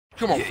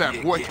Come on,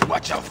 fat boy. Yeah.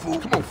 Watch out, fool.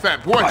 Come on,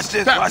 fat boy. Watch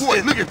this, fat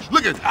boy, this.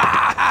 look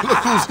at. Look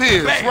who's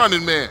here. It's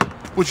Running Man.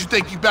 What, you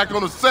think you back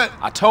on the set?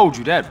 I told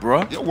you that,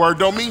 bruh. Your word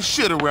don't mean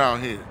shit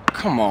around here.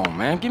 Come on,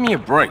 man. Give me a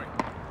break.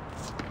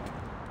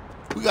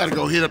 We gotta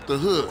go hit up the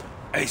hood.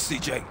 Hey,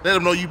 CJ. Let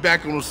them know you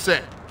back on the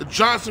set. The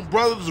Johnson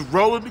brothers is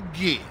rolling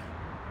again.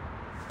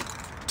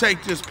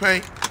 Take this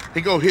paint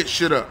and go hit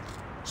shit up.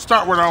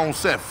 Start with our own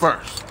set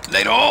first.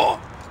 Later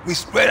on, we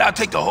spread out,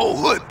 take the whole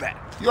hood back.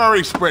 You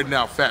already spreading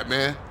out, fat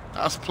man.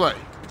 Let's play.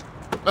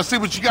 Let's see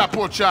what you got,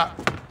 pork chop.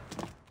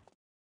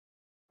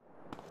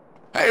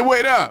 Hey,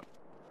 wait up.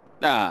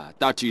 Ah,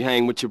 thought you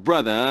hang with your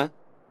brother, huh?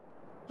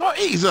 Oh,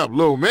 ease up,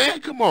 little man.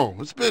 Come on.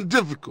 It's been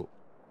difficult.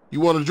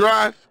 You want to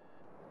drive?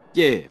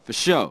 Yeah, for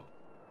sure.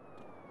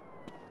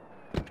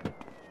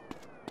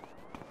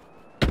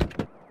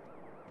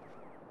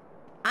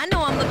 I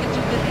know I'm looking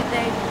too good these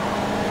days.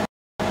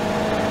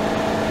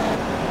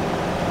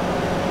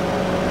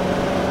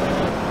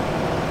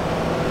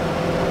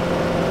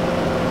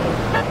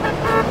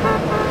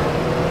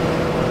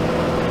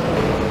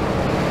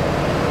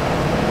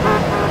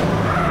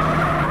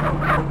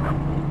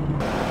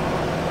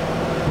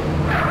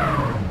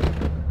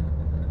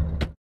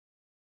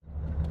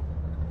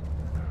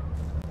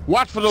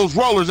 Watch for those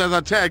rollers as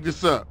I tag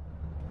this up.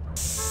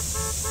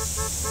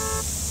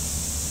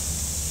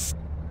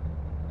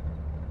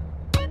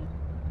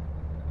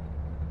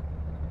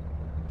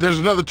 There's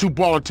another 2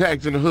 baller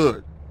tags in the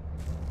hood.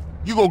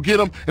 You go get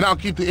them, and I'll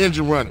keep the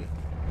engine running.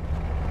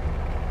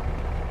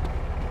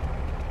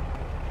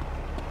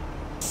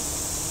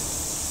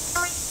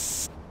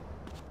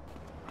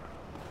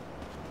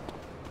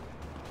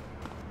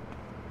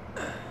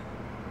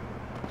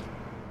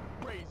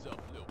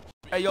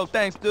 Hey, yo,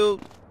 thanks,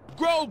 dude.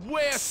 Grove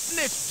wear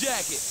snitch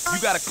jacket.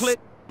 You got a click?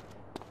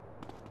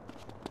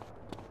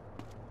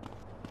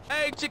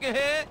 Hey, chicken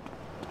head.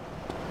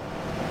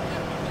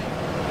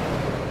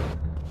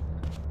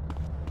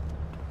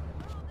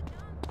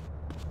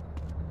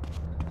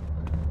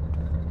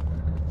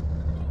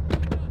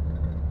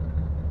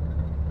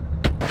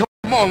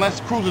 Come on,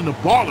 let's cruise into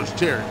ballers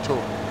territory.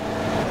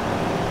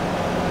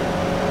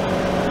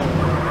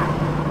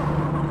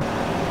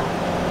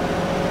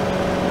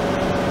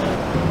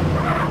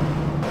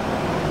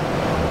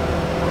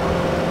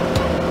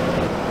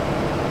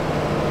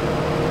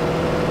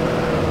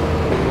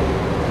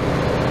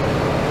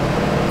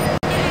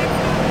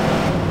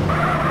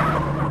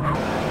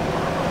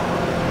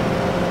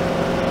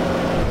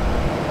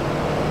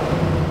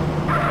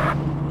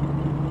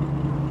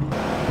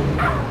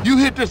 You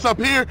hit this up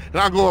here,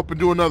 and I'll go up and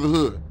do another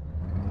hood.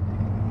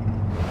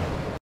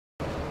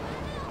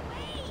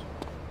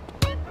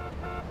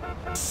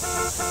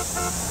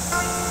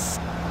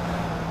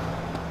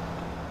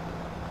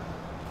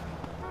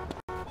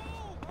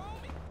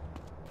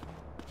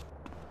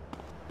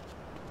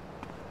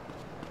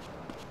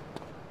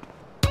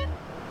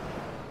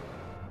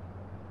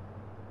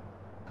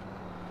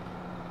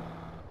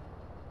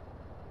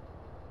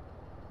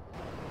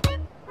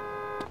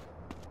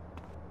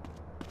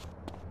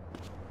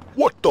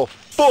 What the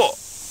fuck?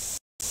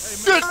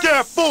 Get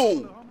that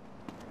fool!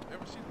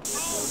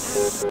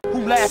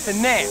 Who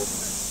laughing now?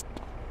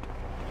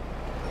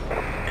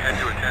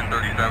 Into a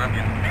 1037.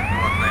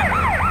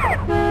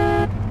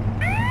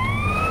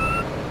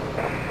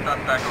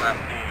 Suspect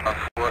left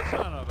foot.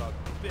 Son of a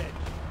bitch.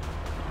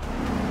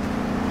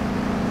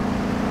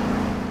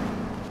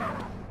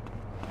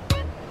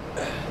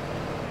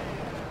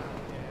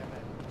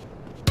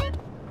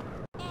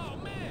 Oh,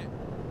 man.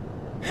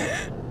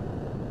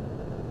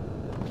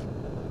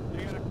 You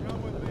gotta come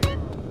with me.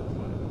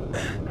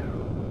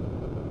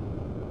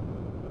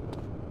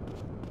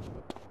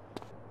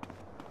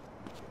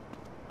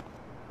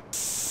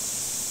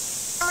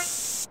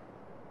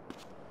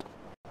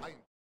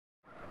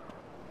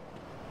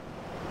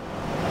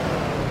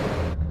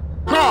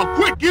 Carl,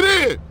 quick, get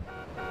in!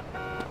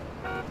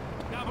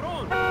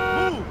 Cabron,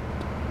 move.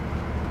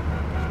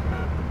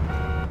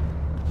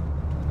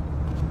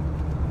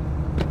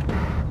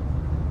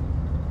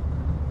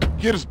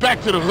 Get us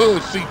back to the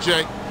hood,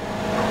 CJ.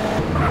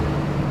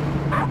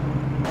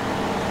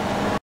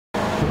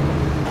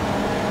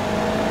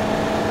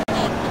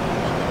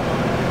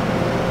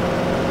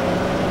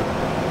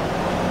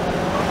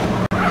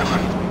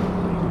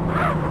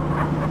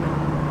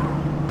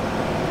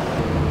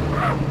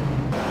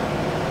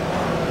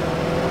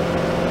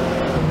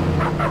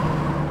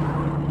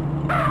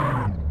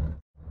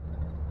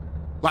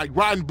 Like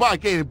riding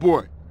bike, ain't it,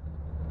 boy?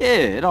 Yeah,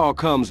 it all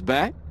comes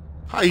back.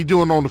 How you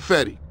doing on the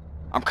Fetty?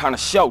 I'm kinda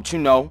short, you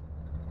know.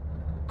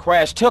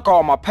 Crash took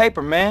all my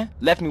paper, man.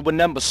 Left me with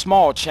nothing but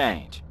small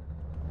change.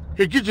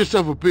 Here, get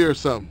yourself a beer or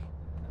something.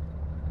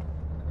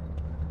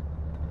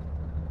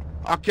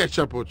 I'll catch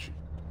up with you.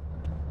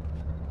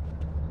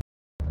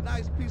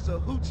 Nice piece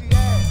of hoochie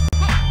ass.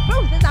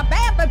 Bruce is a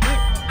bad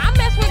bitch. I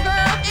mess with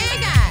girls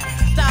and guys.